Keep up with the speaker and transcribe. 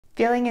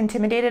Feeling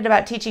intimidated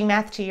about teaching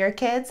math to your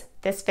kids?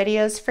 This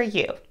video is for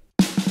you.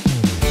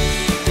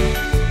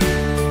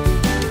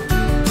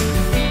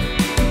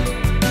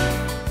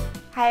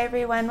 Hi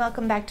everyone,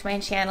 welcome back to my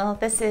channel.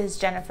 This is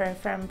Jennifer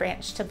from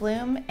Branch to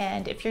Bloom,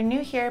 and if you're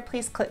new here,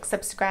 please click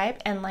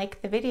subscribe and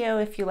like the video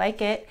if you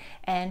like it,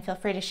 and feel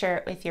free to share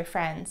it with your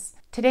friends.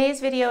 Today's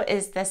video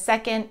is the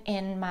second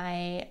in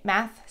my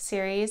math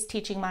series,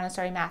 Teaching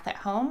Montessori Math at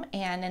Home,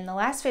 and in the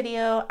last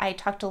video I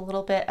talked a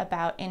little bit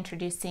about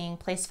introducing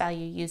place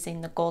value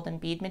using the golden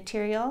bead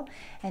material,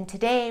 and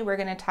today we're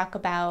going to talk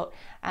about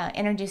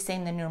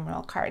introducing the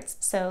numeral cards.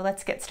 So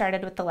let's get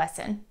started with the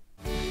lesson.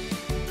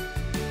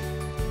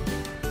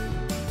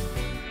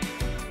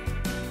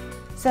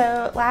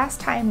 So last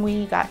time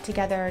we got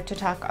together to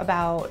talk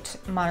about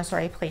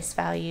Montessori place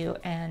value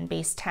and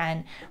base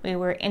 10, we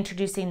were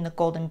introducing the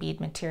golden bead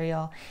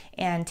material,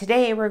 and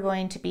today we're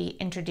going to be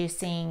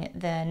introducing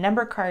the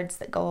number cards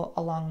that go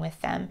along with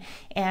them.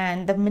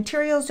 And the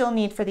materials you'll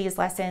need for these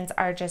lessons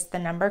are just the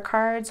number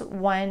cards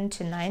 1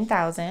 to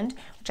 9,000,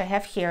 which I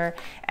have here,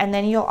 and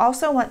then you'll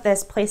also want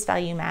this place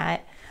value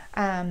mat,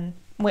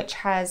 which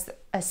has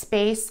a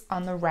space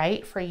on the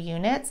right for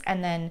units,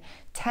 and then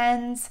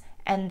tens,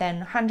 and then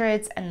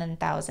hundreds, and then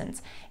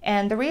thousands.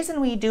 And the reason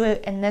we do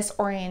it in this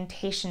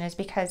orientation is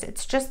because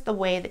it's just the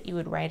way that you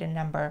would write a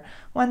number.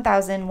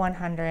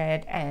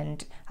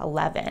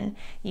 1,111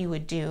 you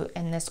would do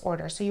in this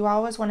order. So you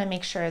always want to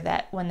make sure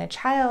that when the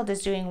child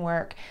is doing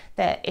work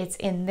that it's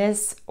in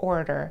this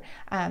order.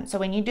 So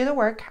when you do the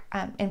work,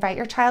 invite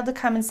your child to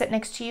come and sit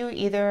next to you,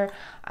 either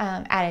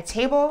at a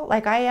table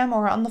like I am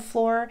or on the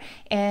floor.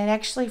 And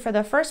actually for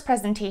the first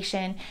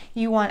presentation,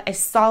 you want a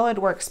solid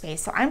workspace.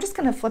 So I'm just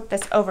going to flip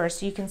this over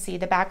so you can see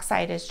the back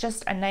side is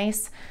just a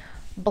nice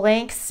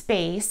blank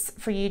space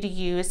for you to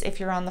use if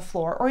you're on the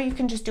floor, or you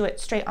can just do it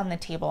straight on the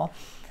table.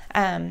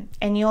 And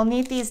you'll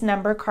need these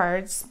number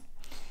cards.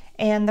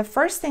 And the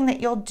first thing that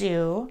you'll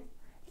do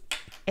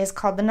is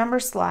called the number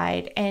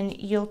slide, and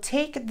you'll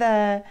take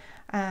the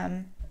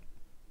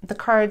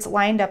cards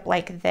lined up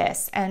like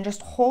this and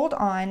just hold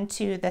on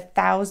to the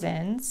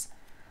thousands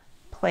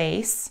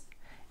place,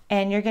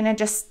 and you're going to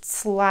just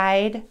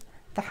slide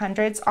the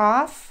hundreds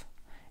off,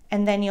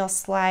 and then you'll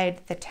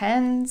slide the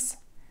tens,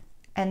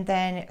 and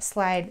then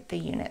slide the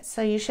units.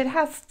 So you should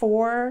have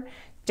 4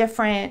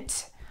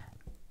 different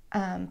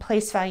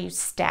place value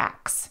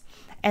stacks,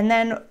 and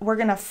then we're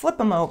going to flip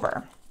them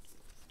over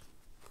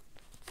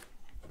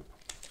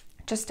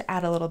just to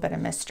add a little bit of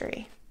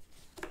mystery.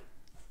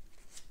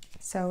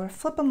 So we'll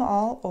flip them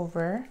all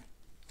over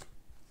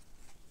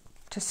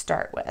to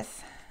start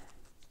with.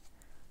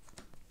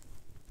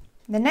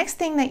 The next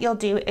thing that you'll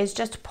do is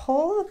just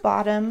pull the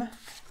bottom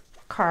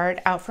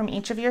card out from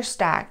each of your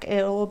stack.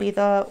 It will be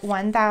the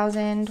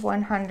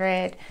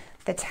 1,100,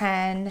 the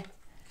 10,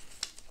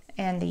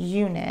 and the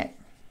unit.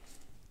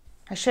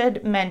 I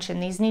should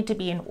mention these need to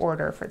be in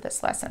order for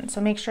this lesson,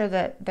 so make sure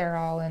that they're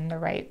all in the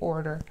right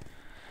order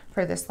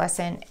for this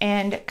lesson,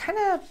 and kind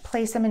of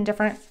place them in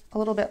different, a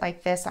little bit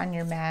like this on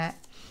your mat,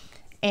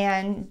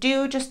 and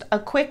do just a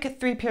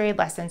quick 3-period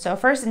lesson. So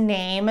first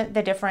name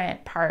the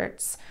different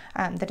parts,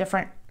 the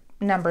different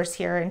numbers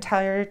here, and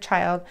tell your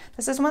child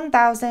this is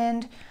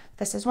 1,000,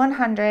 this is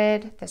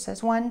 100, this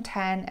is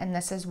 110, and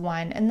this is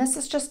 1. And this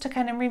is just to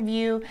kind of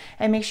review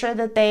and make sure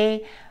that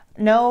they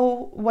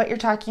know what you're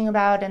talking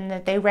about and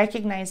that they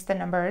recognize the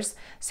numbers.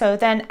 So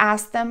then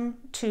ask them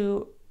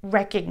to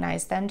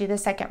recognize them, do the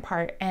second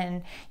part,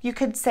 and you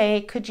could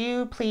say, could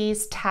you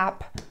please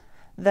tap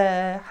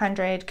the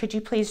 100? Could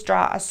you please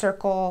draw a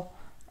circle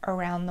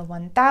around the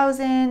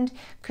 1,000?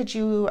 Could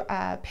you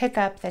pick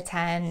up the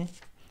 10?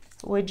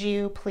 Would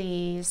you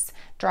please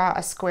draw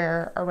a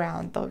square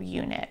around the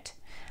unit?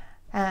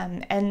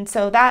 And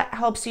so that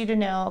helps you to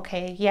know,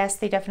 okay, yes,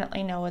 they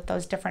definitely know what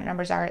those different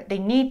numbers are. They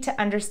need to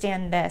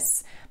understand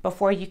this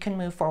before you can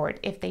move forward.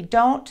 If they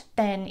don't,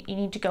 then you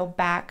need to go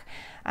back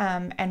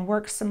and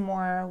work some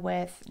more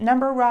with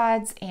number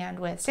rods and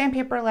with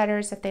sandpaper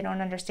letters if they don't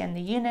understand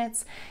the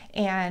units,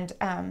 and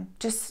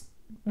just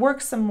work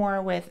some more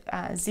with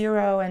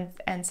zero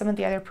and some of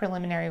the other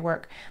preliminary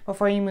work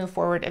before you move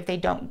forward if they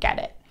don't get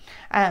it.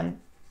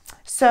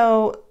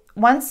 So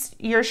once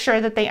you're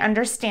sure that they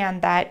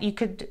understand that, you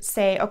could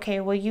say, okay,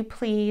 will you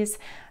please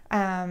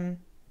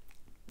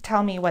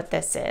tell me what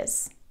this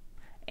is?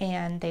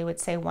 And they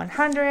would say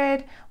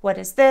 100, what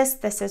is this?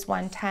 This is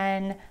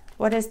 110,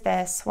 what is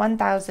this?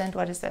 1,000,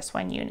 what is this?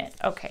 1 unit.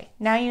 Okay,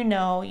 now you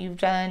know, you've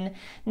done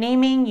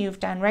naming, you've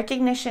done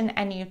recognition,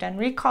 and you've done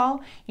recall.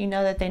 You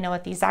know that they know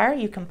what these are.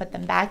 You can put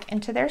them back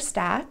into their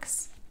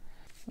stacks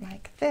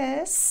like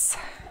this.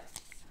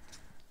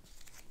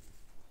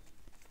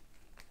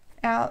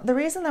 Now, the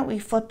reason that we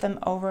flip them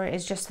over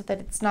is just so that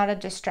it's not a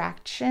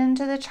distraction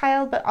to the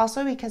child, but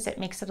also because it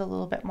makes it a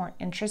little bit more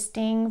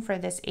interesting for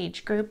this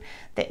age group.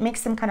 That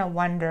makes them kind of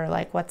wonder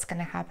like what's going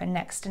to happen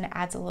next, and it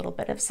adds a little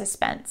bit of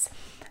suspense.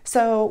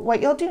 So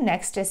what you'll do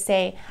next is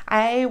say,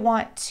 I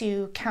want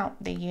to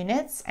count the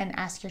units, and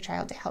ask your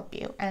child to help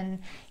you. And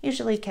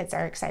usually kids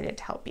are excited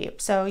to help you.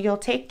 So you'll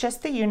take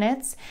just the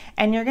units,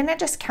 and you're going to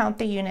just count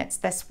the units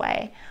this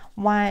way.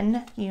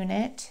 1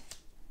 unit,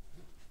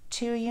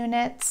 2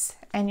 units,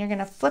 and you're going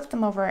to flip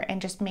them over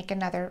and just make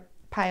another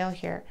pile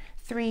here.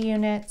 3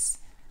 units,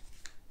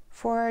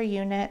 4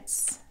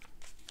 units,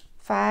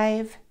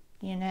 5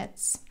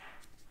 units,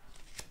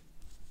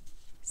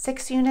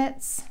 6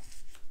 units,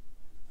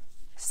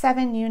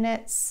 7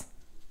 units,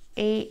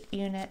 8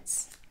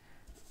 units,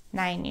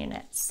 9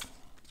 units.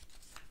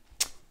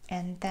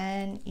 And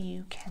then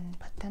you can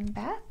put them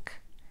back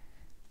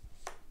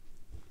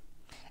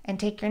and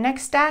take your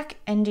next stack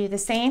and do the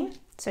same.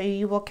 So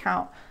you will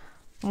count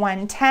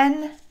 1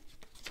 10,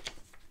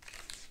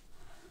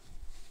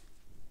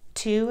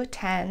 2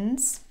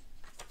 10s,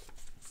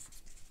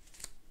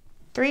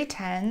 3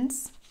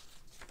 10s,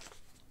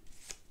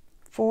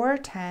 4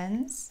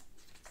 10s,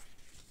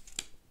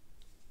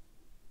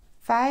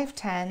 5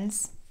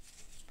 10s,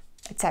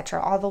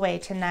 etc., all the way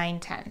to 9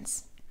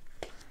 10s.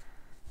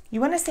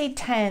 You want to say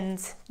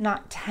tens,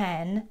 not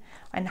 10,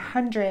 and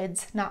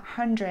hundreds, not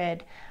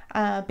 100,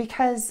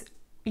 because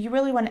you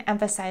really want to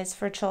emphasize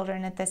for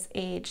children at this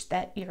age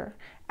that you're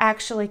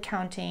actually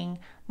counting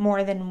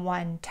more than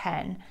 1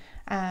 10.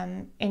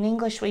 In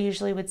English, we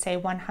usually would say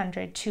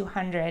 100,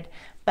 200,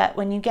 but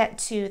when you get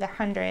to the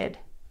 100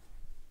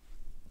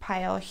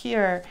 pile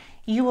here,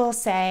 you will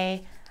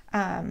say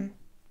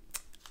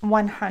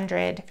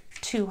 100,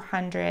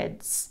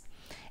 200s.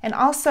 And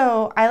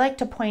also, I like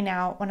to point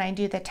out when I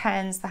do the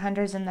tens, the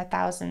hundreds, and the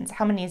thousands,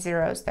 how many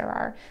zeros there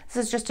are.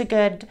 This is just a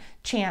good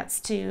chance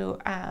to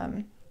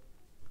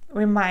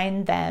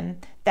remind them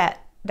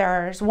that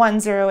there's 1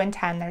 0 in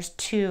 10, there's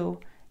 2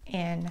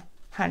 in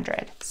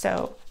 100.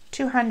 So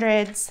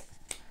 200s,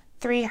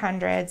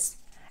 300s,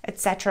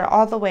 etc.,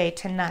 all the way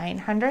to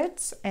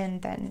 900s,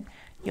 and then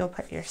you'll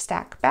put your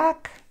stack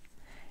back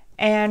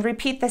and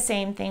repeat the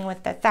same thing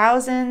with the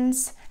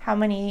thousands. How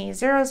many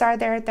zeros are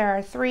there? There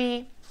are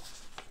 3.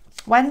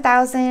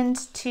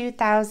 1,000,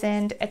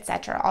 2,000,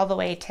 etc., all the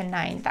way to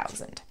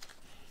 9,000.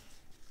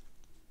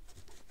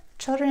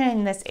 Children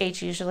in this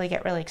age usually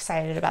get really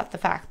excited about the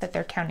fact that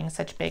they're counting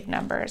such big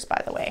numbers,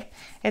 by the way.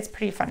 It's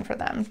pretty fun for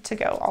them to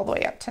go all the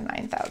way up to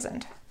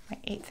 9,000. My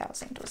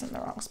 8,000 was in the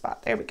wrong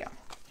spot. There we go.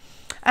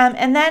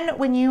 And then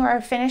when you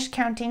are finished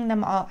counting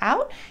them all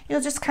out,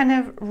 you'll just kind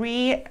of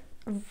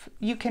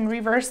you can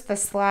reverse the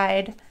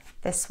slide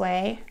this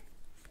way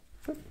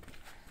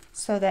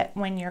so that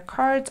when your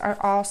cards are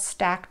all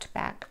stacked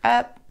back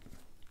up,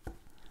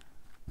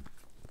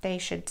 they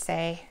should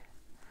say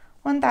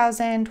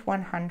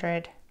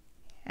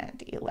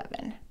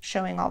 1,111,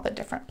 showing all the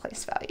different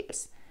place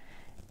values.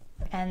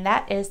 And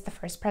that is the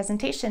first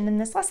presentation in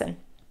this lesson.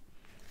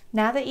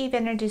 Now that you've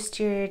introduced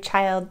your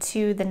child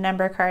to the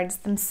number cards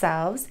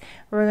themselves,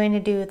 we're going to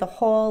do the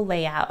whole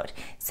layout.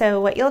 So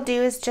what you'll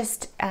do is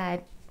just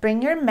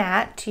bring your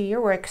mat to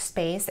your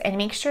workspace and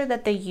make sure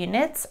that the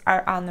units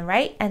are on the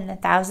right and the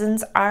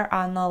thousands are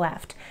on the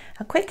left.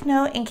 A quick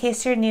note in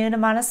case you're new to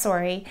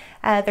Montessori,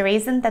 the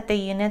reason that the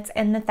units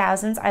and the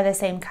thousands are the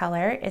same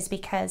color is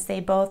because they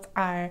both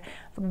are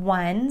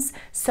ones.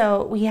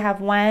 So we have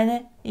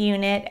 1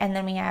 unit, and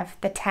then we have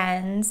the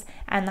tens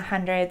and the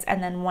hundreds,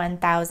 and then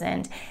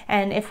 1,000.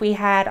 And if we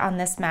had on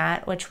this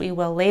mat, which we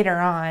will later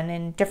on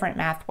in different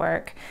math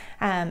work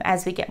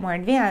as we get more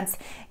advanced,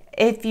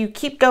 if you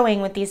keep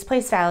going with these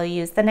place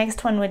values, the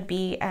next one would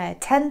be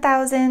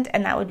 10,000,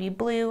 and that would be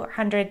blue,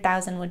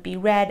 100,000 would be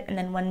red, and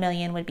then 1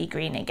 million would be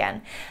green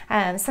again.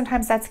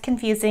 Sometimes that's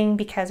confusing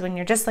because when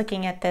you're just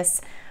looking at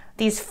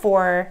these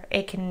 4,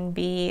 it can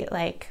be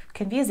like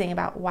confusing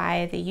about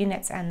why the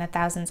units and the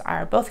thousands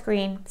are both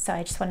green. So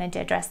I just wanted to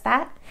address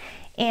that.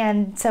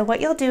 And so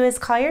what you'll do is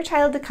call your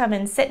child to come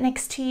and sit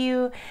next to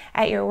you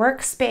at your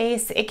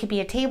workspace. It could be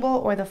a table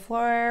or the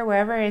floor,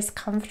 wherever is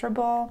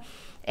comfortable,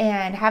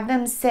 and have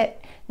them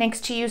sit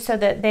next to you so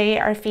that they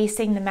are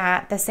facing the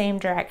mat the same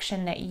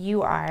direction that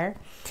you are.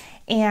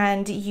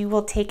 And you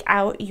will take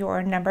out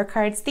your number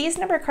cards. These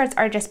number cards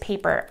are just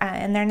paper,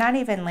 and they're not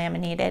even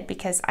laminated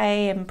because I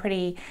am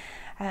pretty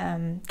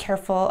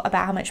careful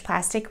about how much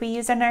plastic we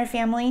use in our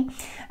family.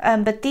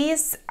 But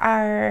these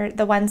are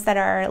the ones that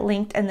are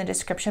linked in the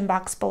description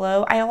box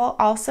below. I will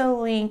also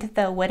link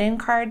the wooden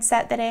card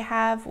set that I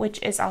have,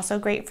 which is also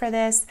great for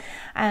this.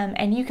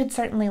 And you could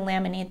certainly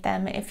laminate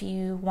them if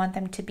you want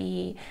them to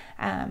be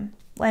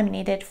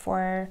laminated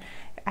for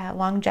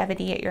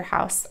longevity at your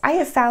house. I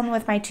have found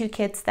with my 2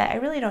 kids that I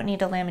really don't need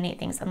to laminate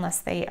things unless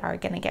they are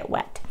going to get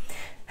wet.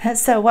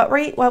 So what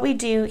we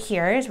do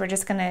here is we're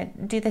just going to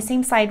do the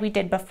same slide we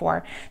did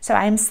before. So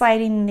I'm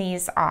sliding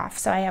these off.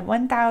 So I have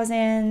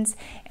 1,000s,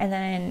 and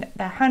then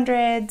the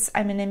hundreds.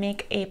 I'm going to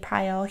make a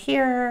pile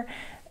here,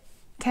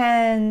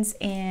 tens,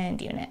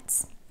 and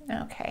units.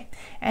 Okay,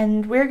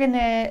 and we're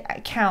gonna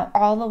count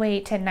all the way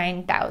to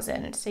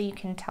 9,000, so you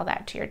can tell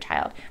that to your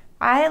child.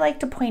 I like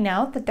to point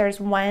out that there's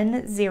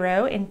 1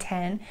 0 in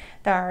 10,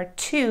 there are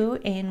 2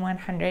 in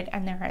 100,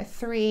 and there are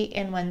 3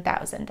 in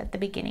 1,000 at the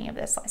beginning of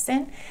this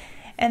lesson.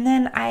 And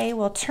then I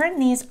will turn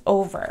these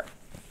over,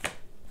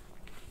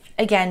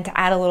 again, to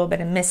add a little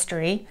bit of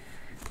mystery.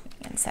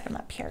 And set them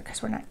up here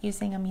because we're not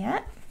using them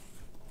yet.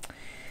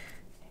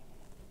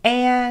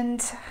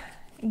 And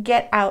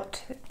get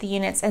out the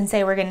units and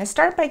say we're going to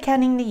start by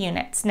counting the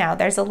units. Now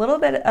there's a little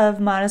bit of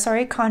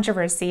Montessori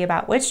controversy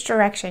about which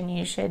direction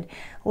you should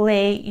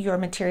lay your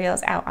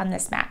materials out on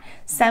this mat.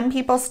 Some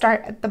people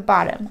start at the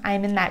bottom.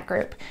 I'm in that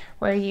group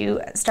where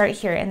you start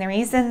here, and the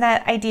reason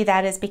that I do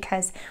that is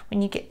because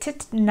when you get to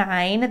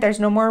 9 there's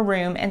no more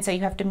room, and so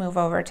you have to move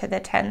over to the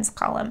tens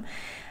column.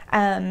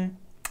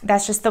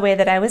 That's just the way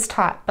that I was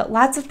taught, but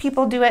lots of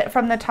people do it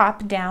from the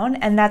top down,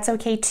 and that's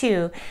okay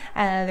too.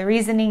 The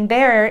reasoning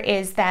there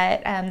is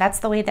that that's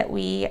the way that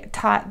we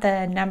taught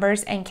the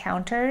numbers and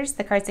counters,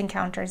 the cards and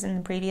counters in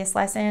the previous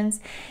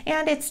lessons,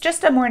 and it's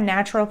just a more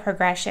natural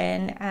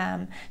progression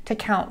to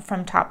count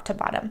from top to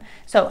bottom.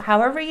 So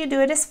however you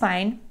do it is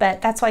fine,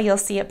 but that's why you'll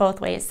see it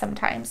both ways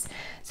sometimes.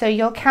 So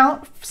you'll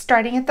count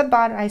starting at the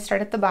bottom. I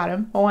start at the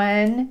bottom.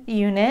 1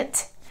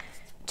 unit,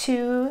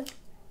 2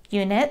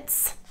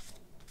 units,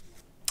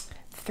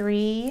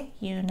 3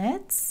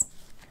 units,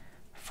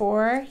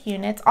 4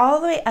 units, all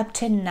the way up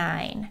to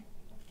 9.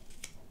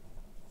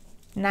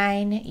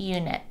 9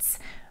 units.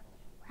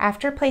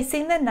 After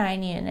placing the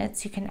 9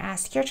 units, you can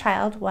ask your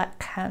child what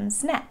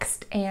comes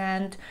next.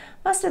 And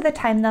most of the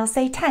time they'll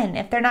say 10.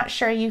 If they're not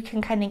sure, you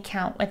can kind of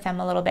count with them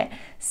a little bit.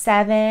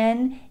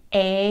 7,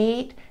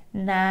 8,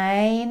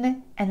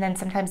 9, and then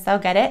sometimes they'll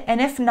get it. And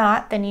if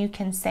not, then you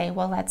can say,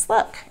 well, let's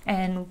look.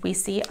 And we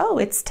see, oh,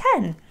 it's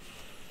 10.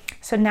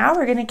 So now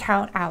we're going to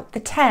count out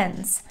the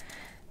tens.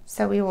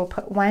 So we will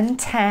put 1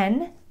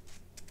 10,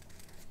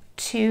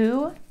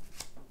 2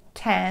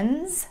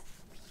 10s,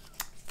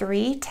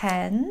 3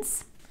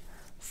 10s,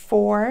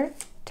 4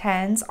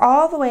 10s,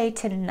 all the way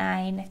to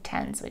 9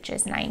 10s, which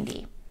is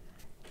 90.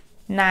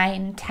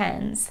 9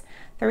 10s.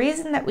 The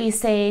reason that we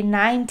say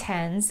 9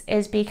 10s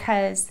is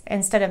because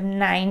instead of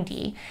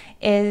 90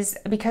 is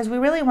because we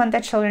really want the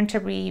children to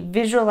be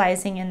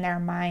visualizing in their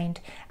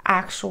mind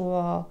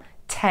actual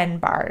 10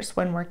 bars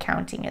when we're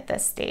counting at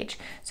this stage.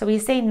 So we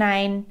say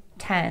 9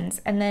 10s,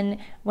 and then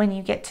when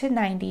you get to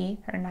 90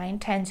 or 9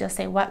 10s, you'll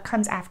say what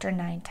comes after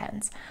 9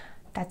 10s.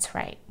 That's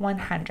right,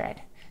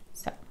 100.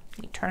 So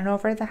you turn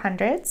over the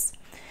hundreds,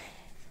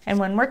 and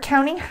when we're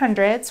counting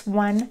hundreds,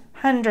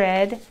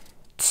 100,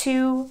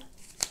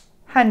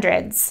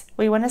 200s.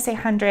 We want to say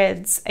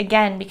hundreds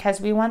again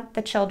because we want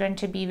the children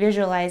to be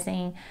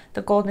visualizing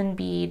the golden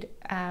bead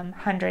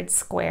 100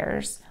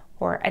 squares,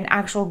 or an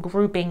actual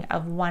grouping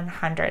of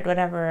 100,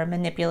 whatever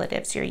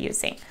manipulatives you're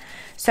using.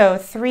 So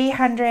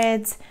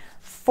 300s,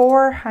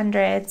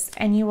 400s,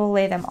 and you will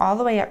lay them all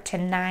the way up to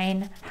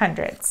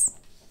 900s.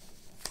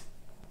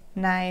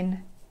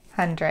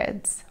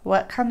 900s.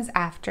 What comes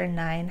after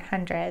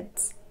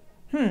 900s?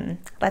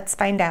 Let's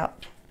find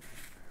out.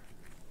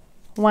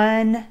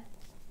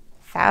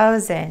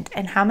 1,000.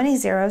 And how many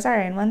zeros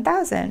are in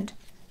 1,000?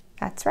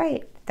 That's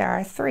right, there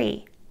are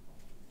 3.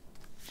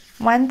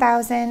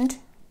 1,000,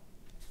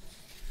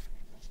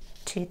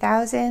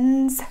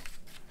 2,000s,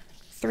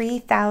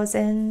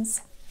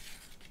 3,000s,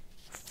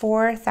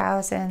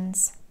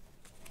 4,000s,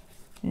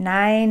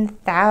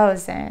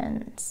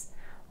 9,000s.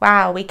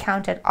 Wow, we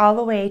counted all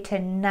the way to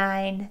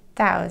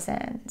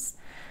 9,000s.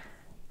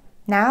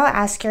 Now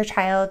ask your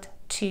child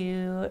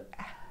to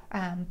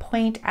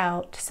point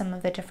out some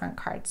of the different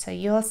cards. So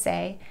you'll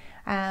say,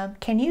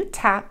 can you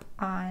tap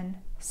on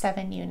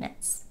 7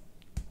 units?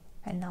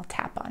 And they'll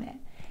tap on it.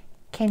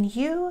 Can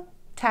you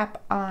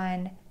tap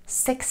on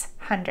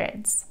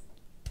 600s?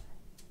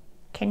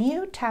 Can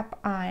you tap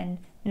on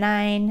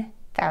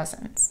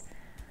 9,000s?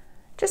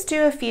 Just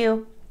do a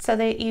few so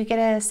that you get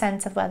a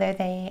sense of whether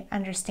they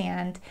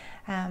understand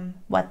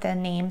what the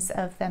names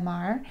of them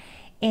are.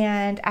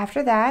 And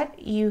after that,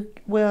 you're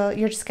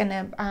just going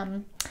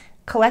to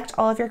collect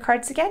all of your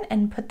cards again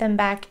and put them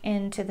back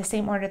into the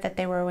same order that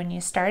they were when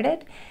you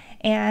started.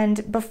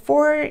 And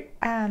before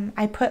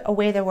I put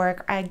away the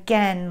work, I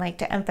again like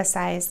to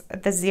emphasize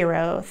the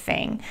 0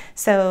 thing.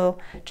 So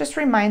just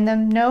remind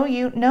them, no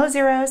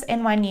zeros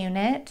in 1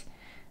 unit.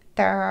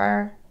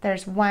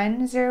 There's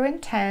 1 0 in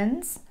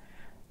 10s.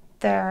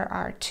 There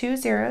are 2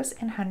 zeros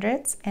in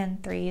hundreds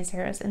and 3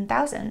 zeros in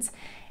thousands.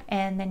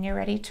 And then you're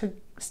ready to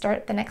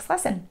start the next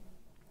lesson.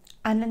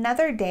 On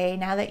another day,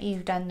 now that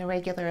you've done the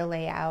regular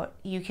layout,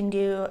 you can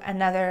do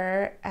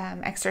another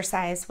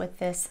exercise with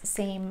this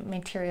same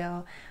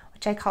material,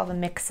 which I call the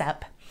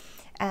mix-up.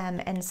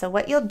 And so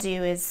what you'll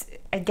do is,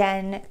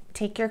 again,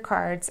 take your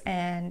cards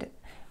and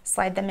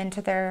slide them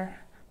into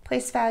their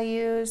place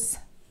values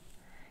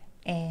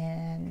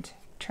and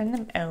turn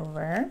them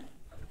over.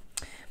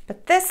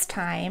 But this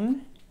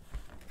time,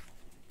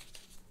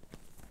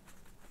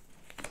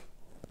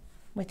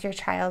 with your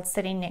child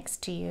sitting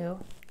next to you,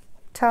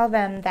 tell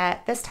them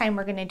that this time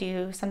we're going to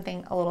do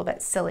something a little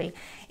bit silly,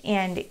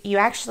 and you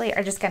actually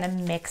are just going to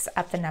mix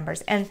up the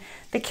numbers. And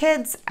the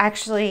kids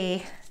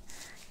actually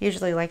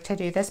usually like to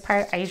do this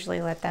part. I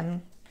usually let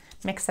them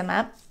mix them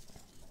up.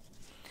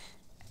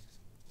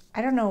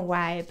 I don't know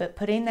why, but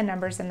putting the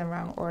numbers in the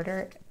wrong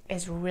order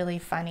is really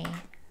funny.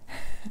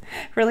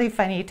 Really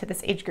funny to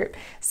this age group.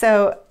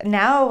 So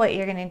now what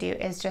you're going to do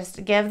is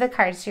just give the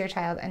cards to your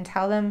child and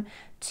tell them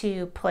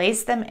to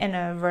place them in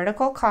a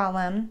vertical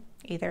column,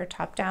 either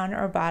top down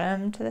or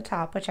bottom to the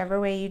top, whichever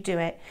way you do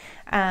it,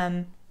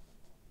 and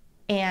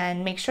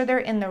make sure they're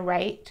in the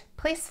right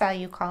place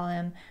value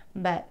column,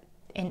 but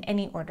in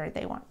any order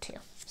they want to.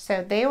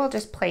 So they will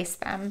just place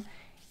them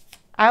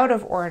out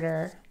of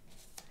order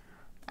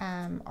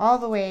all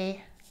the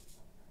way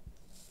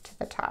to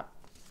the top.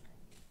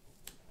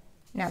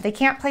 Now they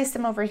can't place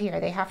them over here.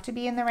 They have to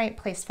be in the right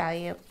place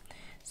value.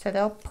 So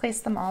they'll place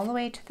them all the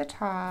way to the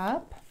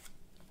top.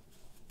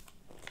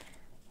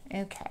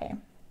 Okay.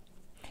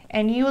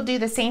 And you will do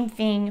the same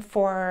thing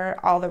for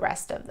all the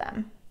rest of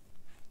them.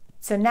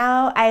 So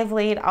now I've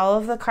laid all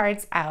of the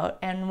cards out,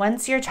 and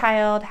once your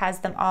child has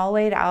them all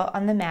laid out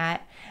on the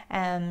mat,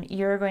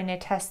 you're going to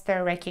test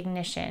their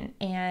recognition.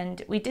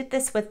 And we did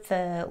this with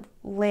the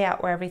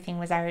layout where everything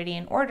was already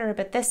in order,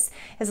 but this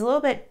is a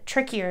little bit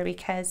trickier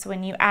because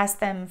when you ask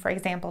them, for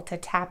example, to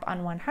tap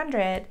on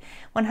 100,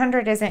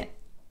 100 isn't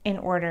in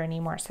order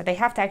anymore, so they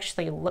have to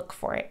actually look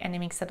for it, and it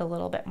makes it a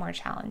little bit more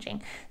challenging.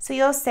 So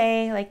you'll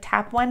say like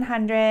tap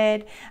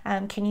 100,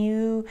 can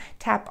you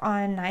tap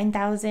on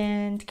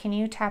 9,000, can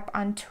you tap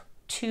on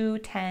 2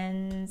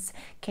 tens,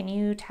 can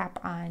you tap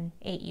on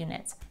 8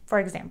 units, for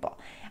example.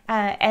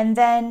 And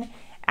then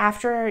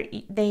after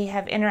they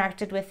have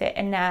interacted with it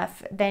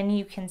enough, then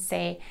you can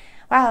say,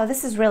 wow,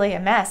 this is really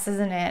a mess,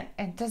 isn't it?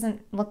 It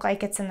doesn't look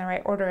like it's in the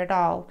right order at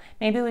all.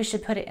 Maybe we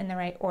should put it in the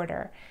right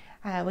order.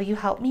 Will you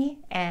help me?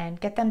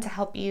 And get them to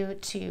help you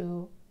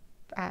to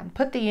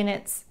put the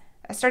units,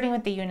 starting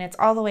with the units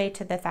all the way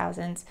to the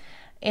thousands,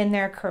 in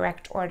their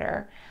correct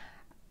order.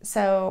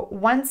 So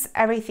once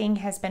everything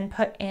has been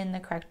put in the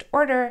correct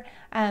order,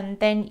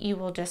 then you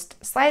will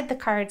just slide the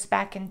cards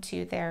back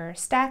into their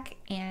stack,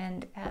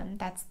 and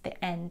that's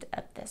the end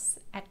of this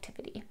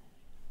activity.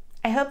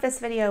 I hope this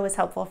video was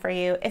helpful for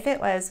you. If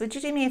it was, would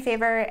you do me a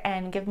favor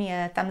and give me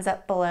a thumbs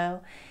up below?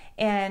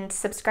 And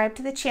subscribe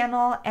to the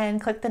channel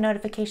and click the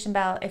notification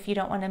bell if you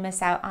don't want to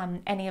miss out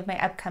on any of my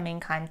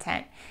upcoming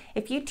content.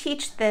 If you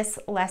teach this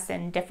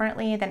lesson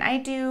differently than I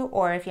do,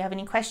 or if you have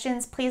any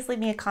questions, please leave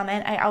me a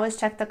comment. I always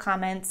check the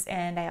comments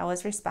and I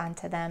always respond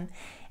to them.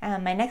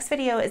 My next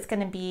video is going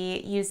to be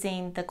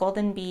using the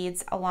golden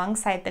beads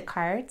alongside the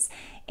cards,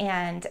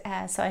 and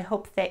so I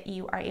hope that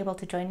you are able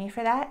to join me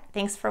for that.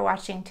 Thanks for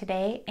watching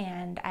today,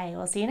 and I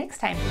will see you next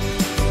time.